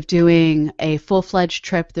terms of doing a full-fledged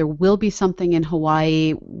trip, there will be something in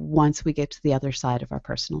Hawaii once we get to the other side of our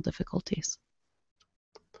personal difficulties.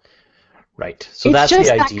 Right. So that's the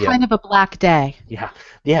idea. It's just that kind of a black day.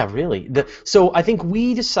 Yeah, really. So I think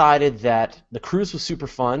we decided that the cruise was super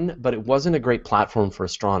fun, but it wasn't a great platform for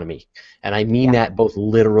astronomy. And I mean that both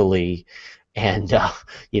literally and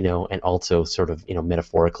and also sort of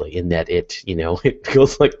metaphorically, in that it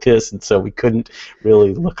goes like this, and so we couldn't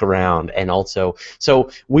really look around. And also,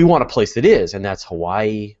 so we want a place that is, and that's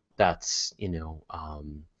Hawaii. That's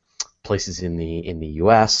places in the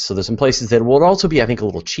U.S. So there's some places that would also be, I think, a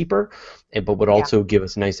little cheaper, but would also give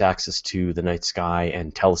us nice access to the night sky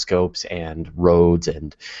and telescopes and roads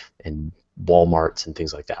and Walmarts and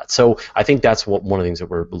things like that. So I think that's one of the things that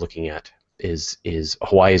we're looking at. Is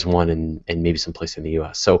Hawaii is one, and maybe someplace in the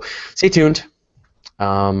U.S. So stay tuned,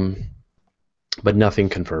 but nothing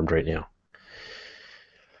confirmed right now.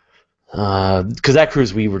 Because that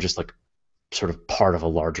cruise, we were just like sort of part of a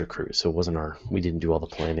larger cruise, so it wasn't we didn't do all the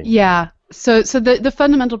planning. Yeah. So the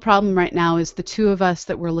fundamental problem right now is the two of us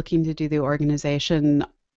that were looking to do the organization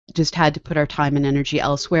just had to put our time and energy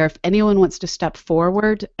elsewhere. If anyone wants to step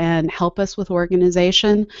forward and help us with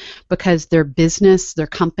organization because their business, their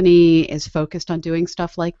company is focused on doing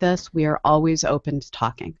stuff like this, we are always open to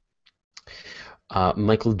talking.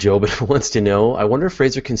 Michael Jobin wants to know, I wonder if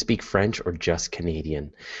Fraser can speak French or just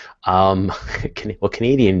Canadian. Well,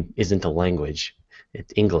 Canadian isn't a language.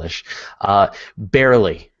 It's English.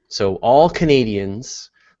 Barely. So all Canadians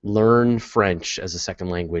learn French as a second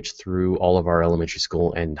language through all of our elementary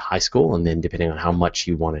school and high school, and then depending on how much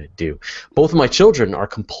you want to do. Both of my children are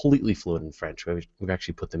completely fluent in French. We've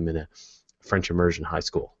actually put them in a French immersion high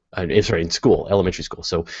school. In school, elementary school.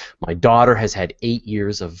 So my daughter has had 8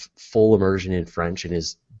 years of full immersion in French and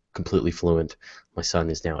is completely fluent. My son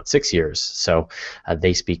is now at 6 years. So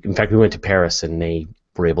they speak. In fact, we went to Paris and they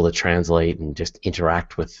were able to translate and just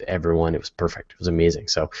interact with everyone. It was perfect. It was amazing.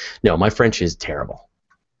 So no, my French is terrible.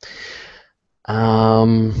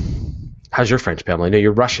 How's your French, Pamela? I know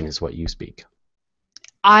your Russian is what you speak.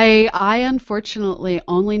 I unfortunately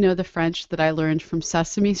only know the French that I learned from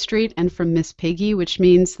Sesame Street and from Miss Piggy, which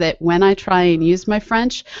means that when I try and use my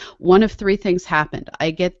French, one of three things happened.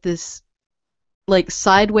 I get this like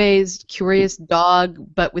sideways curious dog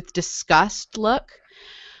but with disgust look.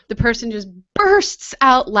 The person just bursts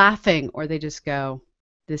out laughing, or they just go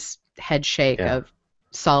this head shake Yeah, of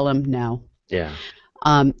solemn no. yeah.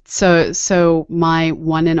 So my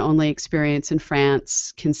one and only experience in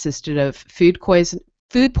France consisted of food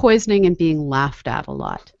poisoning and being laughed at a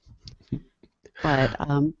lot. But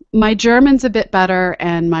my German's a bit better,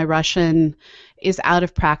 and my Russian is out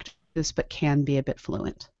of practice but can be a bit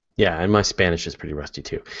fluent. Yeah, and my Spanish is pretty rusty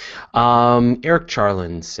too. Eric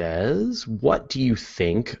Charlin says, "What do you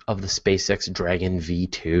think of the SpaceX Dragon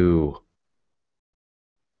V2,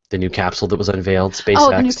 the new capsule that was unveiled, Oh,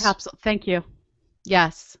 the new SpaceX?" capsule. Thank you.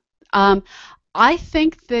 Yes. Um, I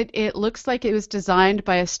think that it looks like it was designed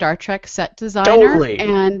by a Star Trek set designer, Totally.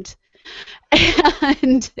 and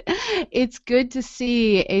it's good to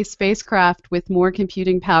see a spacecraft with more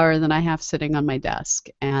computing power than I have sitting on my desk,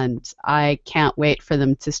 and I can't wait for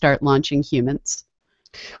them to start launching humans.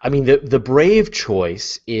 I mean, the brave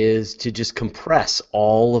choice is to just compress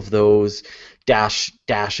all of those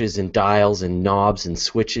dashes and dials and knobs and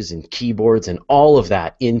switches and keyboards and all of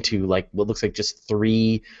that into like what looks like just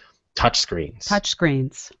three touch screens. Touch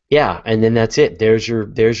screens. Yeah, and then that's it. There's your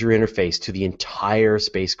interface to the entire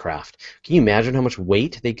spacecraft. Can you imagine how much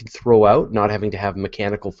weight they could throw out, not having to have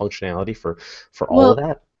mechanical functionality for all of Well,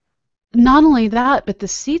 that? not only that, but the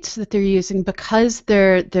seats that they're using, because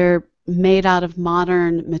they're made out of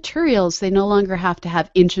modern materials, they no longer have to have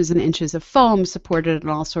inches and inches of foam supported in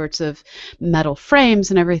all sorts of metal frames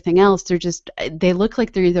and everything else. They look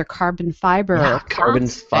like they're either carbon fiber Yeah, or carbon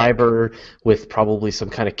plastic. fiber with probably some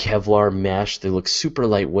kind of Kevlar mesh. They look super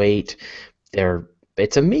lightweight.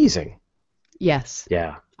 It's amazing. Yes,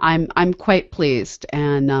 Yeah. I'm quite pleased,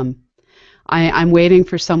 and I'm waiting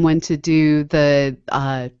for someone to do the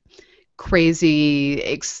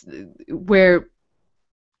where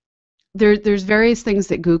there's various things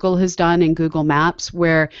that Google has done in Google Maps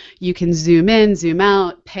where you can zoom in, zoom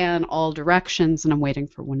out, pan all directions, and I'm waiting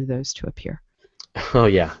for one of those to appear. Oh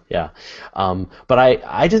yeah, yeah. But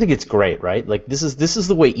I just think it's great, right? Like this is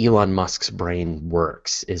the way Elon Musk's brain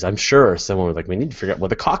works. Is I'm sure someone was like, we need to figure out what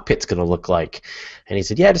the cockpit's going to look like, and he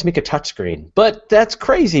said, yeah, just make a touch screen. But that's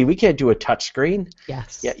crazy. We can't do a touch screen. Yeah,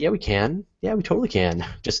 Yes. yeah, we can. Yeah, we totally can.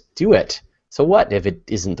 Just do it. So what if it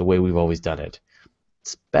isn't the way we've always done it?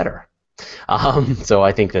 It's better. So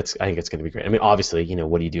I think it's going to be great. I mean, obviously,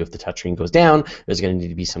 what do you do if the touchscreen goes down? There's going to need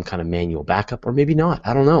to be some kind of manual backup, or maybe not.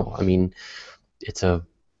 I don't know. I mean, it's a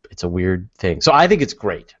it's a weird thing. So I think it's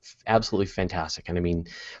great, absolutely fantastic. And I mean,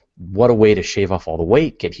 what a way to shave off all the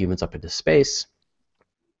weight, get humans up into space.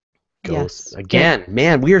 Goes Yes. Get again,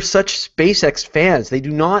 man. We are such SpaceX fans. They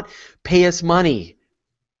do not pay us money.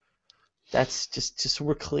 That's just so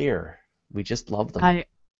we're clear. We just love them. I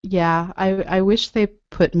Yeah, I wish they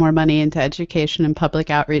put more money into education and public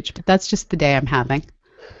outreach, but that's just the day I'm having.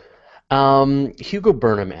 Hugo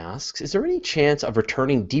Burnham asks, is there any chance of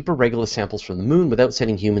returning deeper regolith samples from the moon without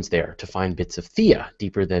sending humans there to find bits of Theia,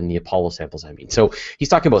 deeper than the Apollo samples, I mean? So he's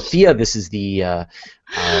talking about Theia. This is the I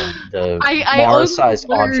only Mars-sized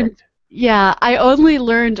learned, object. yeah, I only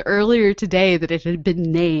learned earlier today that it had been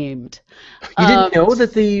named. You didn't Um, know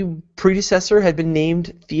that the predecessor had been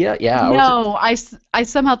named Theia? Yeah, or is it? no, I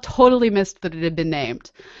somehow totally missed that it had been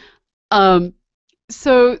named. Um,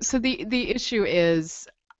 so the issue is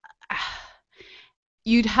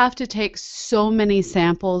you'd have to take so many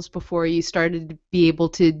samples before you started to be able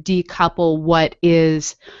to decouple what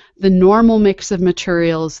is the normal mix of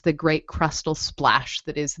materials, the great crustal splash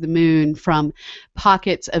that is the moon, from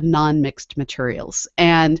pockets of non-mixed materials.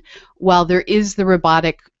 And while there is the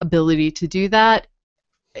robotic ability to do that,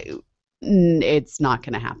 it's not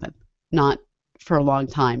going to happen. Not for a long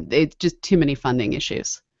time. It's just too many funding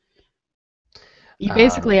issues. You Uh,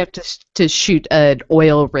 basically have to shoot an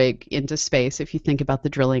oil rig into space if you think about the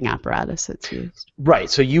drilling apparatus that's used. right.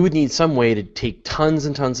 So you would need some way to take tons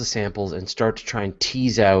and tons of samples and start to try and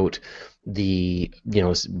tease out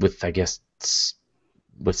with I guess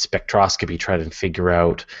with spectroscopy, try to figure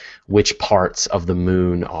out which parts of the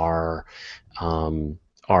moon are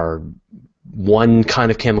one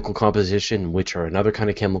kind of chemical composition, which are another kind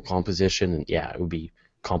of chemical composition, and yeah, it would be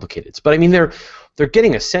complicated. But I mean, they're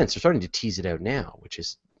getting a sense. They're starting to tease it out now, which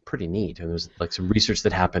is pretty neat. And there's like some research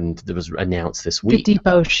that happened that was announced this The week. deep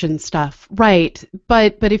ocean stuff, right?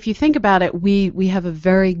 But if you think about it, we have a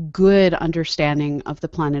very good understanding of the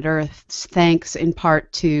planet Earth, thanks in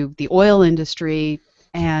part to the oil industry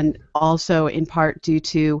and also in part due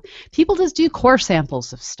to people just do core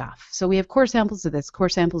samples of stuff. So we have core samples of this, core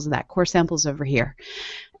samples of that, core samples over here.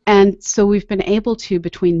 And so we've been able to,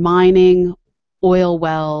 between mining, oil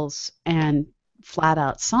wells, and flat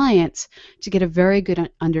out science, to get a very good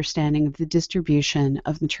understanding of the distribution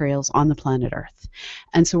of materials on the planet Earth.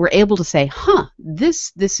 And so we're able to say,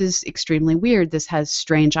 this is extremely weird. This has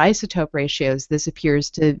strange isotope ratios. This appears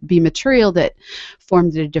to be material that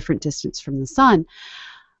formed at a different distance from the sun.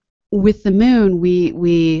 With the moon,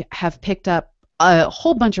 we have picked up a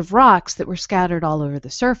whole bunch of rocks that were scattered all over the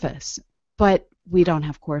surface, but we don't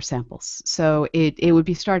have core samples. So it would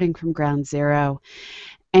be starting from ground zero,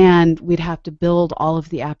 and we'd have to build all of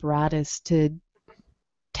the apparatus to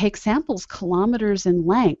take samples kilometers in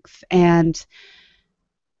length, and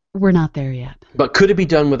we're not there yet. But could it be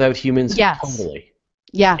done without humans? Yes. Totally.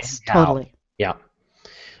 Yes, And how? totally. Yeah.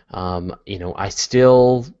 I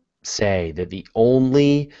still say that the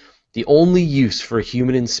only use for a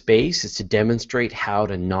human in space is to demonstrate how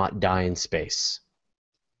to not die in space.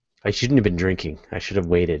 I shouldn't have been drinking. I should have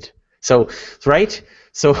waited. So, right?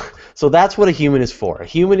 So that's what a human is for. A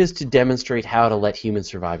human is to demonstrate how to let humans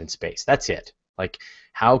survive in space. That's it. Like,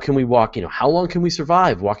 how can we walk, how long can we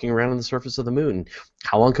survive walking around on the surface of the moon?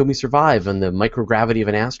 How long can we survive on the microgravity of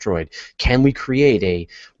an asteroid? Can we create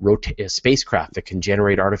a spacecraft that can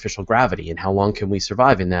generate artificial gravity? And how long can we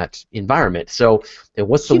survive in that environment? So,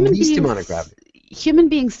 what's the least amount of gravity? Human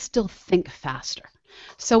beings still think faster.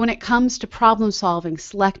 So when it comes to problem solving,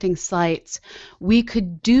 selecting sites, we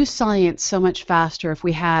could do science so much faster if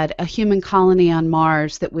we had a human colony on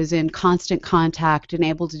Mars that was in constant contact and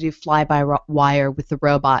able to do fly-by-wire with the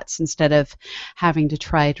robots instead of having to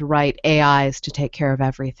try to write AIs to take care of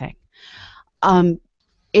everything.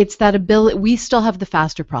 It's that ability. We still have the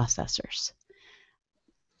faster processors.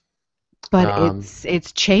 But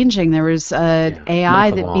it's changing. There was an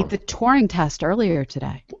AI that beat the Turing test earlier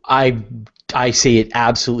today. I say it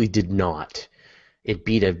absolutely did not. It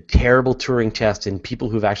beat a terrible Turing test, and people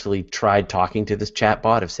who've actually tried talking to this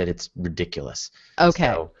chatbot have said it's ridiculous.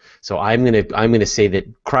 Okay. So I'm gonna say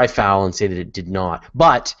that cry foul and say that it did not.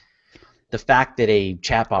 But the fact that a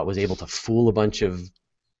chatbot was able to fool a bunch of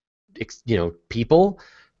people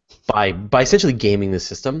by essentially gaming the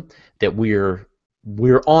system, that we're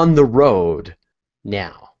on the road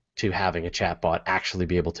now to having a chatbot actually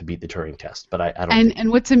be able to beat the Turing test. But I don't.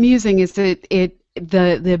 And what's amusing is that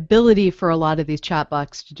the ability for a lot of these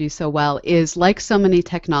chatbots to do so well is, like so many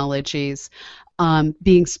technologies,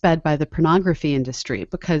 being sped by the pornography industry,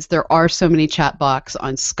 because there are so many chatbots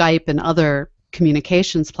on Skype and other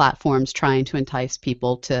communications platforms trying to entice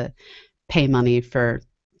people to pay money for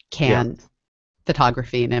canned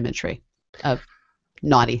photography and imagery of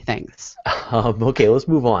naughty things. Okay, let's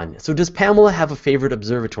move on. So does Pamela have a favorite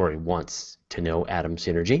observatory? Wants to know, Atom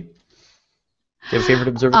Synergy. Do you have a favorite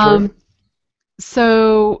observatory?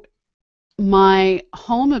 So my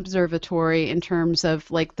home observatory, in terms of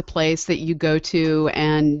like the place that you go to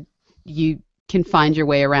and you can find your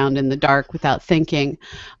way around in the dark without thinking,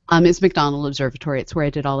 is McDonald Observatory. It's where I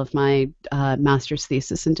did all of my master's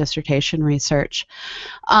thesis and dissertation research.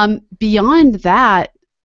 Beyond that,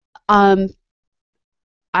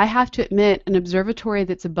 I have to admit, an observatory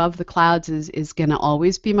that's above the clouds is going to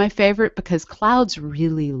always be my favorite, because clouds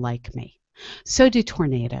really like me. So do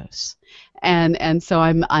tornadoes. And so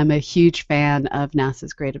I'm a huge fan of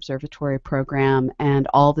NASA's Great Observatory program and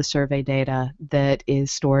all the survey data that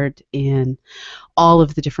is stored in all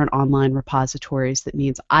of the different online repositories. That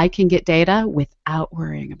means I can get data without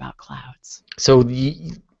worrying about clouds. So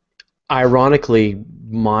ironically,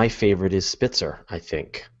 my favorite is Spitzer, I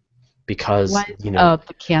think. Because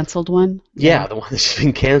the canceled one? Yeah, the one that's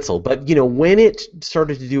been canceled. But when it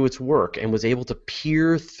started to do its work and was able to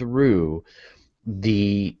peer through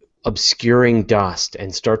the obscuring dust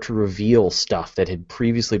and start to reveal stuff that had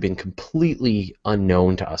previously been completely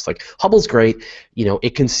unknown to us. Like, Hubble's great,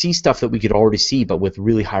 it can see stuff that we could already see, but with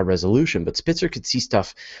really high resolution. But Spitzer could see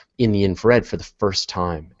stuff in the infrared for the first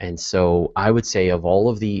time. And so I would say, of all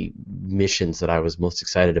of the missions that I was most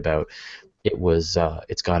excited about,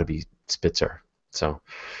 it's got to be Spitzer. So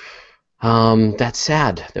that's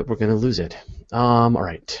sad that we're going to lose it. All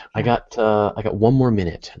right, I got 1 more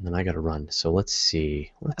minute, and then I got to run. So let's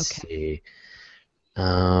see. Any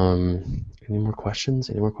more questions?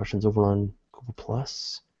 Any more questions over on Google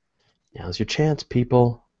Plus? Now's your chance,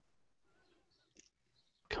 people.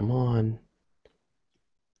 Come on.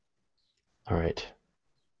 All right.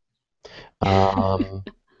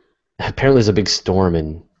 Apparently, there's a big storm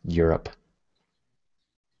in Europe.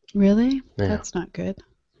 Really? Yeah. That's not good.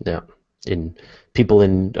 Yeah. People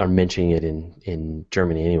are mentioning it in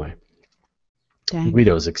Germany anyway. Dang.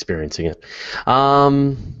 Guido's experiencing it.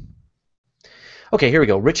 Um, okay, here we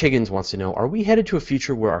go. Rich Higgins wants to know, are we headed to a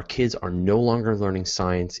future where our kids are no longer learning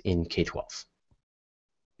science in K-12?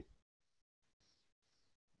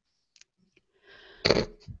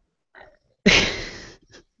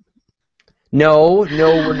 No,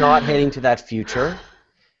 no, we're not heading to that future.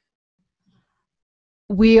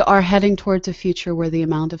 We are heading towards a future where the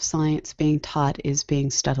amount of science being taught is being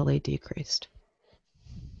steadily decreased.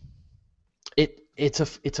 It's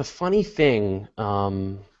a funny thing,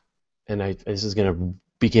 and this is going to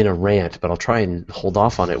begin a rant, but I'll try and hold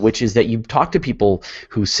off on it. Which is that you talk to people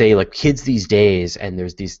who say like kids these days, and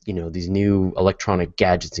there's these new electronic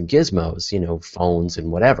gadgets and gizmos, phones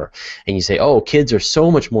and whatever, and you say, oh, kids are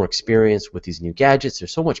so much more experienced with these new gadgets, they're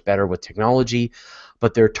so much better with technology,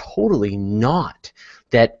 but they're totally not.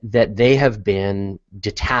 That they have been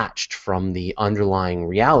detached from the underlying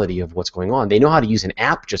reality of what's going on. They know how to use an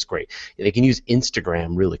app just great. They can use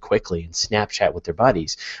Instagram really quickly and Snapchat with their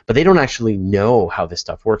buddies, but they don't actually know how this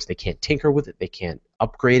stuff works. They can't tinker with it. They can't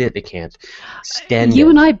upgrade it. They can't extend You it.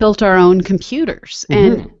 and I built our own computers,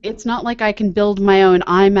 and Hmm. it's not like I can build my own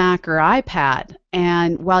iMac or iPad.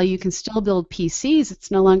 And while you can still build PCs,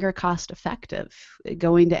 it's no longer cost effective.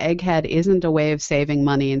 Going to Egghead isn't a way of saving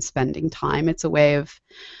money and spending time, it's a way of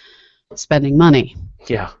spending money.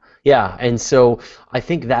 Yeah, yeah, and so I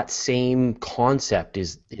think that same concept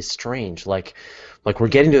is strange. Like we're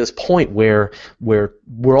getting to this point where we're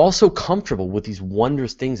all so comfortable with these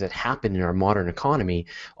wondrous things that happen in our modern economy,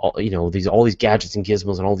 all these gadgets and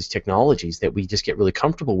gizmos and all these technologies that we just get really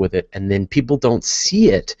comfortable with it, and then people don't see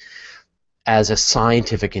it as a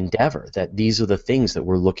scientific endeavor. That these are the things that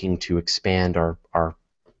we're looking to expand our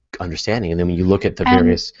understanding. And then when you look at the And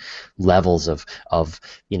various levels of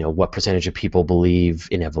what percentage of people believe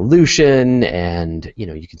in evolution, and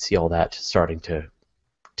you can see all that starting to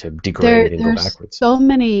degrade and go there's backwards. so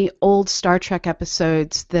many old Star Trek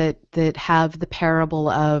episodes that have the parable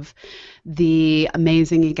of the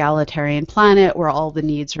amazing egalitarian planet where all the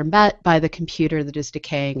needs are met by the computer that is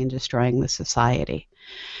decaying and destroying the society.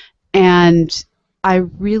 And I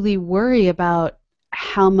really worry about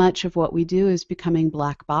how much of what we do is becoming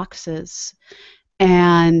black boxes.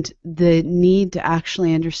 And the need to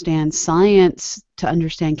actually understand science, to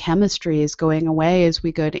understand chemistry, is going away as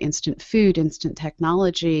we go to instant food, instant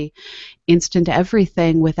technology, instant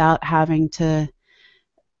everything without having to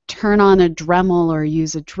turn on a Dremel or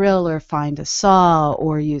use a drill or find a saw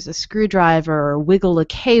or use a screwdriver or wiggle a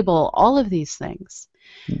cable, all of these things.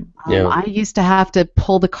 Yeah, I used to have to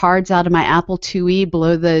pull the cards out of my Apple IIe,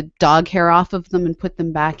 blow the dog hair off of them, and put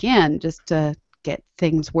them back in just to get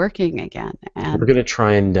things working again. we're And going to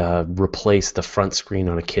try and replace the front screen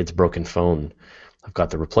on a kid's broken phone. I've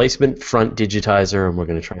got the replacement front digitizer, and we're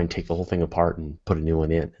going to try and take the whole thing apart and put a new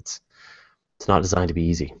one in. It's not designed to be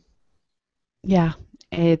easy. yeah,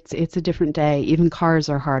 it's a different day. Even cars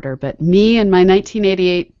are harder. But me and my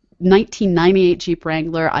 1998 Jeep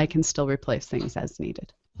Wrangler, I can still replace things as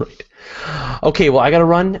needed. Right. Okay, well, I got to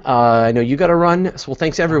run. I know you got to run. So, well,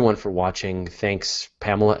 thanks Yeah. everyone for watching. Thanks,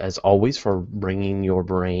 Pamela, as always, for bringing your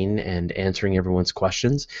brain and answering everyone's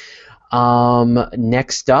questions.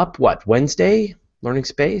 Next up, what? Wednesday? Learning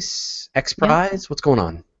Space? X Yeah. Prize? What's going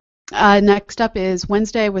on? Next up is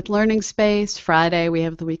Wednesday with Learning Space. Friday, we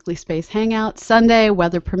have the weekly Space Hangout. Sunday,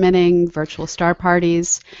 weather permitting, virtual star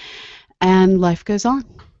parties, and life goes on.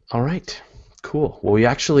 All right. Cool. Well,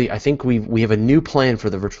 I think we have a new plan for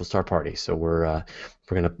the virtual star party. So we're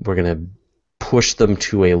gonna push them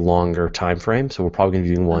to a longer time frame. So we're probably gonna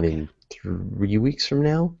be doing one Okay. in 3 weeks from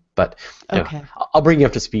now. But Okay. I'll bring you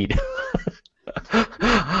up to speed.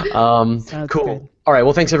 Sounds Cool. good. All right.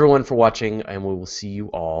 Well, thanks everyone for watching, and we will see you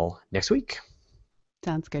all next week.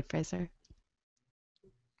 Sounds good, Fraser.